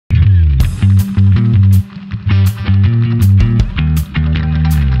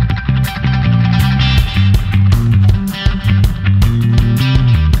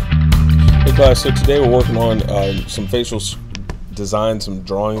class. So today we're working on some facial design, some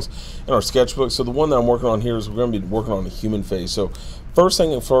drawings in our sketchbook. So the one that I'm working on here is we're going to be working on a human face. So first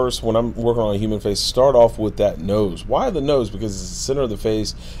thing first, when I'm working on a human face, start off with that nose. Why the nose? Because it's the center of the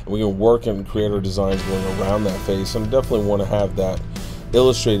face, and we can work and create our designs going around that face. And I definitely want to have that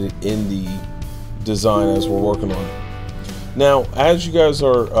illustrated in the design as we're working on it. Now, as you guys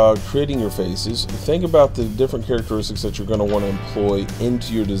are creating your faces, think about the different characteristics that you're going to want to employ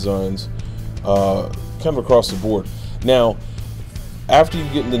into your designs kind of across the board. Now, after you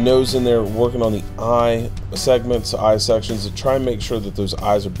get the nose in there, working on the eye segments, eye sections, to try and make sure that those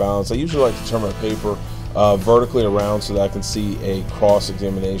eyes are balanced. I usually like to turn my paper vertically around so that I can see a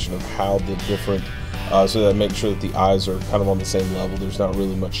cross-examination of how the different so that I make sure that the eyes are kind of on the same level. There's not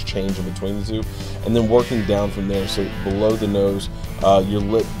really much change in between the two. And then working down from there, so below the nose, your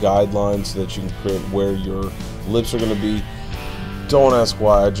lip guidelines so that you can create where your lips are going to be. Don't ask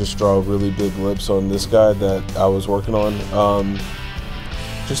why I just draw really big lips on this guy that I was working on.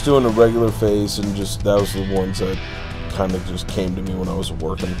 Just doing a regular face, and just that was the ones that kind of just came to me when I was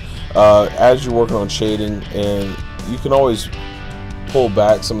working. As you're working on shading, and you can always pull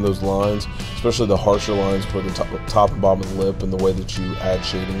back some of those lines, especially the harsher lines for the top and bottom of the lip and the way that you add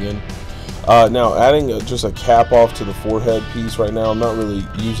shading in. Now adding just a cap off to the forehead piece right now. I'm not really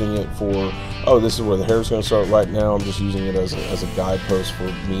using it for, oh, this is where the hair is going to start right now. I'm just using it as a guidepost for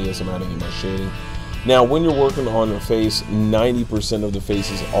me as I'm adding in my shading. Now when you're working on a face, 90% of the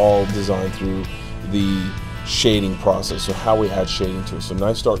face is all designed through the shading process, so how we add shading to it. So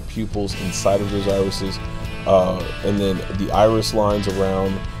nice dark pupils inside of those irises, and then the iris lines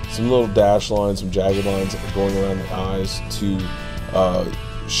around, some little dash lines, some jagged lines going around the eyes to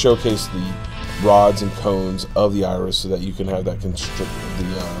showcase the rods and cones of the iris, so that you can have that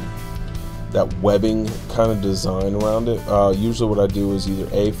that webbing kind of design around it. Usually what I do is either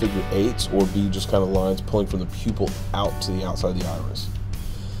A, figure eights, or B, just kind of lines pulling from the pupil out to the outside of the iris.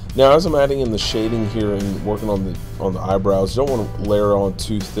 Now as I'm adding in the shading here and working on the eyebrows, you don't want to layer on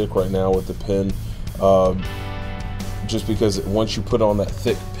too thick right now with the pen, just because once you put on that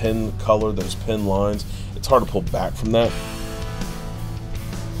thick pen color, those pen lines, it's hard to pull back from that.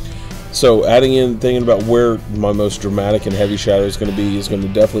 So adding in, thinking about where my most dramatic and heavy shadow is going to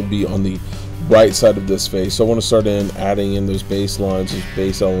definitely be on the right side of this face. So I want to start adding in those base lines, those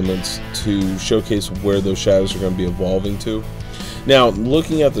base elements, to showcase where those shadows are going to be evolving to. Now,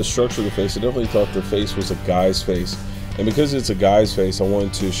 looking at the structure of the face, I definitely thought the face was a guy's face. And because it's a guy's face, I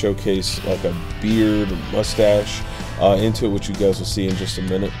wanted to showcase like a beard, a mustache into it, which you guys will see in just a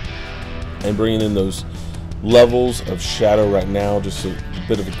minute. And bringing in those levels of shadow right now, just a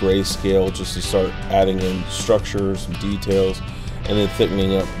bit of a grayscale, just to start adding in structure, some details, and then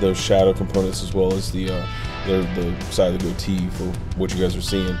thickening up those shadow components, as well as the side of the goatee for what you guys are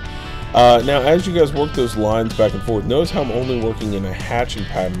seeing. Now as you guys work those lines back and forth, notice how I'm only working in a hatching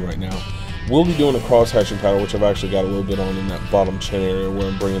pattern right now. We'll be doing a cross hatching pattern, which I've actually got a little bit on in that bottom chin area, where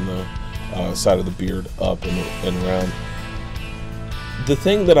I'm bringing the side of the beard up and around. The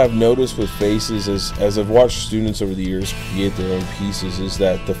thing that I've noticed with faces is, as I've watched students over the years create their own pieces, is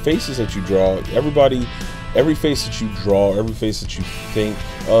that the faces that you draw, every face that you draw, every face that you think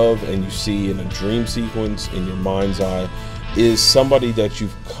of and you see in a dream sequence in your mind's eye, is somebody that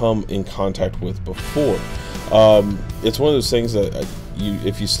you've come in contact with before. It's one of those things that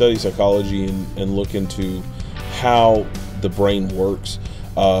if you study psychology and look into how the brain works,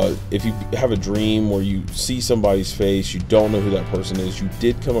 if you have a dream where you see somebody's face, you don't know who that person is, you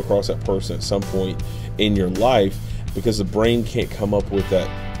did come across that person at some point in your life, because the brain can't come up with that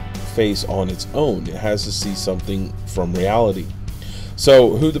face on its own. It has to see something from reality.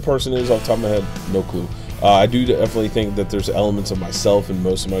 So who the person is, off the top of my head, no clue. I do definitely think that there's elements of myself in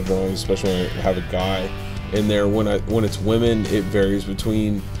most of my drawings, especially when I have a guy in there. When it's women, it varies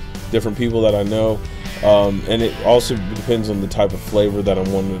between different people that I know, and it also depends on the type of flavor that I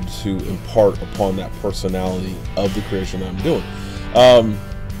wanted to impart upon that personality of the creation that I'm doing.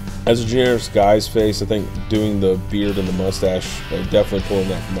 As a generic guy's face, I think doing the beard and the mustache, definitely pulling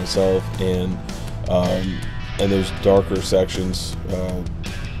that for myself, and those darker sections,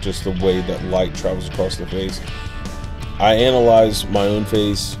 just the way that light travels across the face. I analyze my own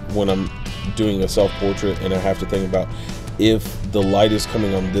face when I'm doing a self-portrait, and I have to think about, if the light is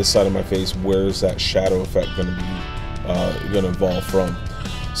coming on this side of my face, where is that shadow effect going to evolve from?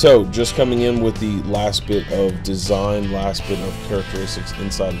 So just coming in with the last bit of design, last bit of characteristics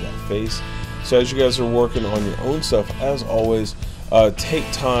inside of that face. So as you guys are working on your own stuff, as always, take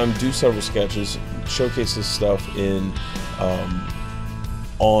time, do several sketches, showcase this stuff in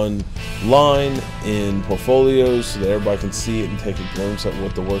online, in portfolios, so that everybody can see it and take a glimpse at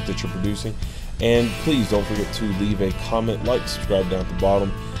what the work that you're producing. And please don't forget to leave a comment, like, subscribe down at the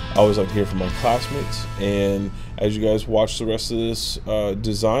bottom. I always like to hear from my classmates. And as you guys watch the rest of this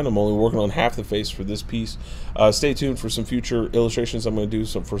design, I'm only working on half the face for this piece. Stay tuned for some future illustrations I'm going to do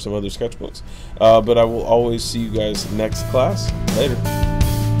for some other sketchbooks. But I will always see you guys next class. Later.